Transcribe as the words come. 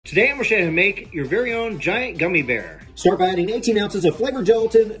Today I'm going to show you how to make your very own giant gummy bear. Start by adding 18 ounces of flavored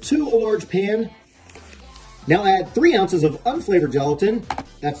gelatin to a large pan. Now add 3 ounces of unflavored gelatin.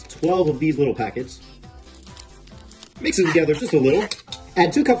 That's 12 of these little packets. Mix it together just a little.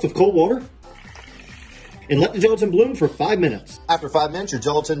 Add 2 cups of cold water. And let the gelatin bloom for 5 minutes. After 5 minutes, your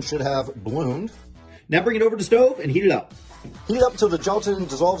gelatin should have bloomed. Now bring it over to the stove and heat it up. Heat it up until the gelatin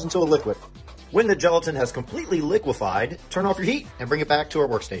dissolves into a liquid. When the gelatin has completely liquefied, turn off your heat and bring it back to our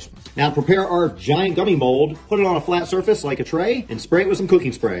workstation. Now prepare our giant gummy mold, put it on a flat surface like a tray, and spray it with some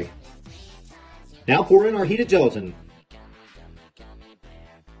cooking spray. Now pour in our heated gelatin.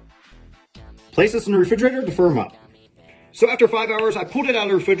 Place this in the refrigerator to firm up. So after 5 hours, I pulled it out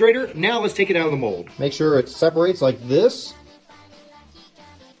of the refrigerator. Now let's take it out of the mold. Make sure it separates like this.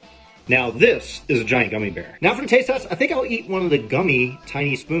 Now this is a giant gummy bear. Now for the taste test, I think I'll eat one of the gummy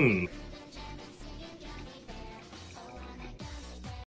tiny spoons.